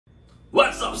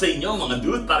What's up sa inyo mga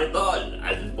dude paritol?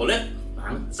 Aldrin ulit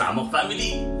ng Samuk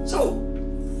family. So,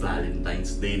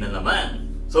 Valentine's Day na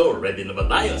naman. So, ready na ba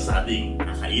tayo sa ating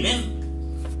kakainin?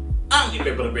 Ang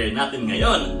ipe-prepare natin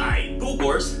ngayon ay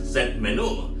 2-course set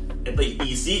menu. Ito'y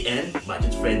easy and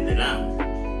budget friendly lang.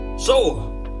 So,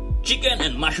 chicken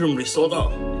and mushroom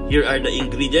risotto. Here are the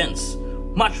ingredients.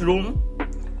 Mushroom,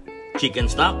 chicken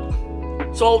stock,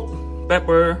 salt,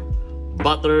 pepper,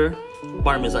 butter,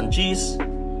 parmesan cheese,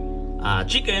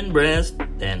 chicken breast,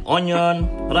 then onion,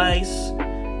 rice.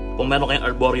 Kung meron kayong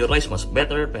arborio rice, mas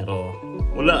better. Pero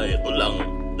wala, ito lang.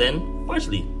 Then,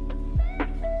 parsley.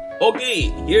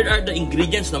 Okay, here are the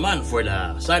ingredients naman for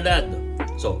the salad.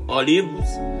 So,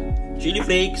 olives, chili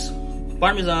flakes,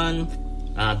 parmesan,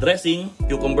 dressing,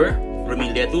 cucumber,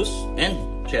 romaine lettuce, and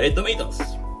cherry tomatoes.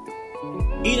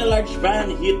 In a large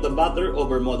pan, heat the butter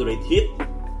over moderate heat.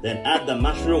 Then add the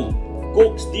mushroom.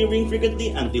 Cook, stirring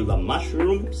frequently until the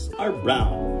mushrooms are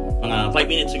brown. Mga 5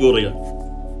 minutes siguro yun.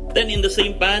 Then in the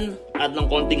same pan, add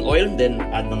ng konting oil, then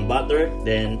add ng butter,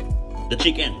 then the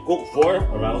chicken. Cook for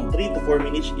around 3 to 4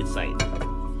 minutes each side.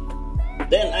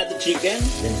 Then add the chicken,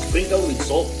 then sprinkle with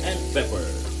salt and pepper.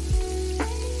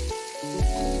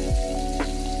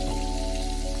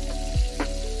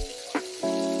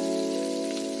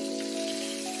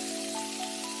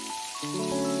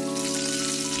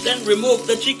 Then remove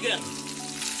the chicken.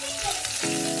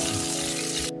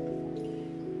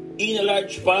 In a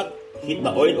large pot, heat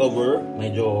the oil over,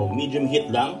 medyo medium heat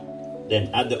lang. Then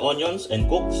add the onions and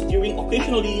cook, stirring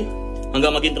occasionally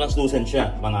hanggang maging translucent siya.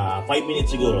 Mga 5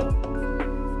 minutes siguro.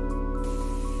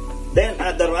 Then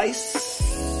add the rice.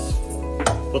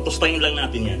 Tutustahin lang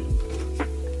natin yan.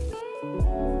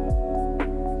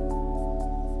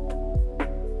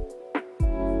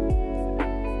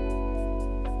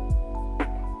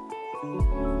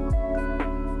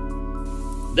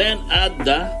 Then add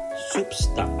the soup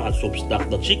stock,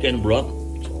 the chicken broth.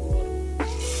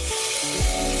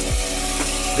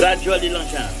 Gradually lang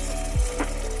siya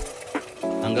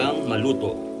hanggang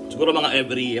maluto. Siguro mga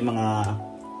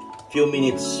few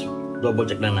minutes, double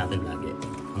check lang natin lagi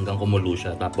hanggang kumulo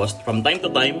siya. Tapos from time to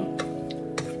time,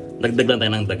 dagdag lang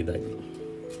tayo ng dagdag.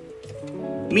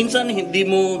 Minsan hindi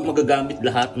mo magagamit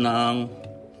lahat ng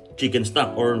chicken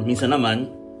stock, or minsan naman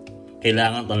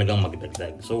kailangan talagang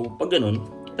magdagdag. So pag ganun,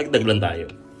 dagdag lang tayo.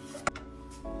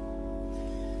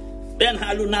 Then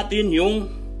halo natin yung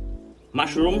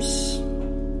mushrooms.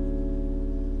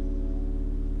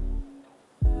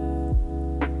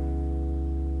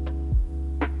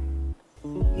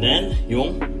 Then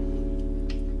yung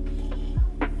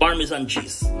parmesan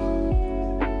cheese.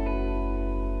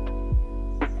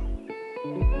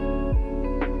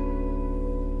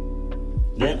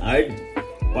 Then add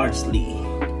parsley.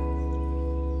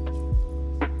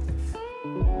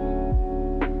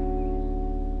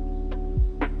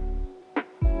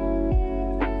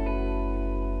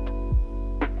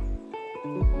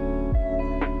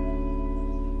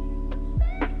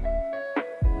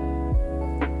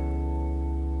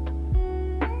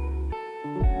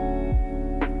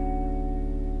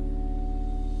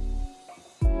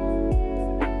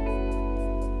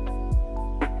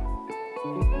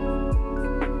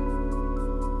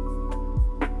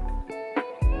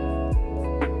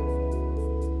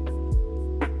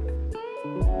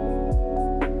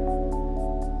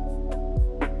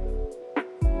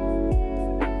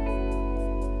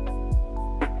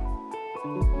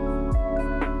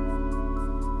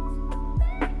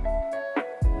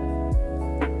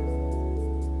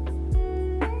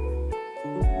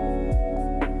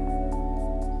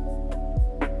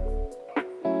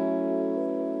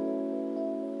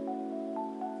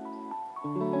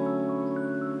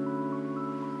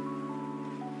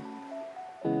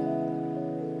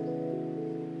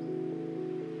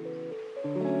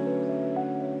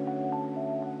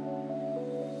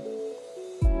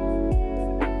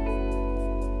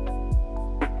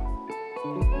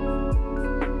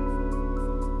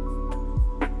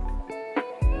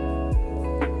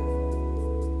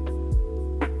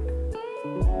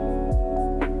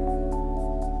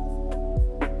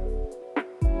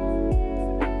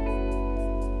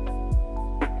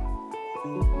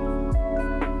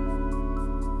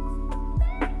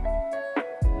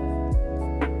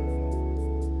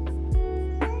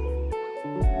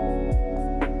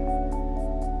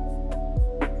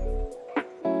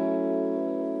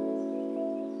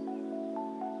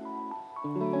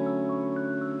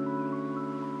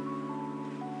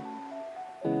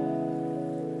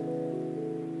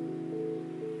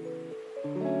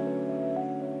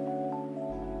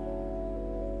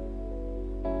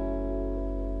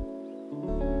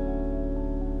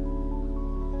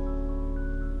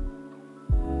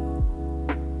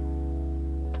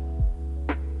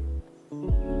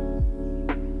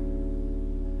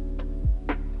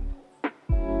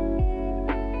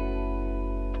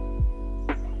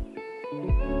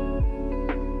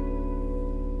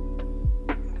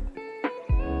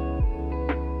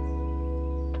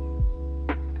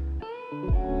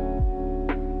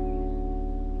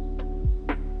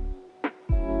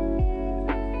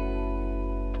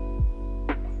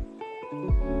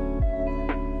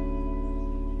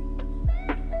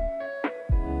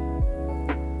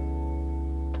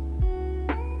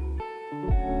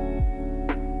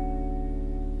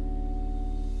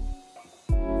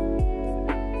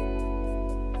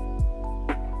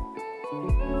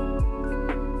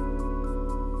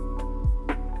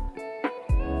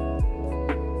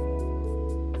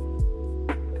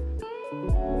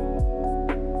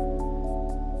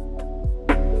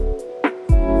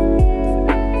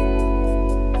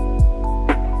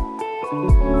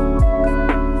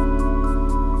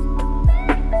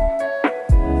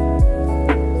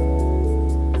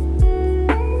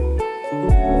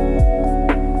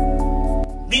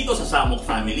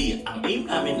 ang aim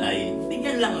namin ay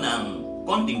bigyan lang ng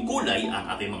konting kulay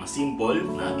ang ating mga simple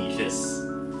na dishes.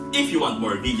 If you want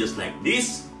more videos like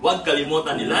this, huwag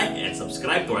kalimutan i-like and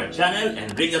subscribe to our channel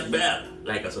and ring that bell.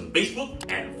 Like us on Facebook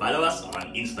and follow us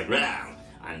on Instagram.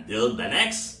 Until the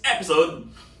next episode,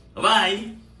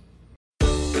 bye-bye!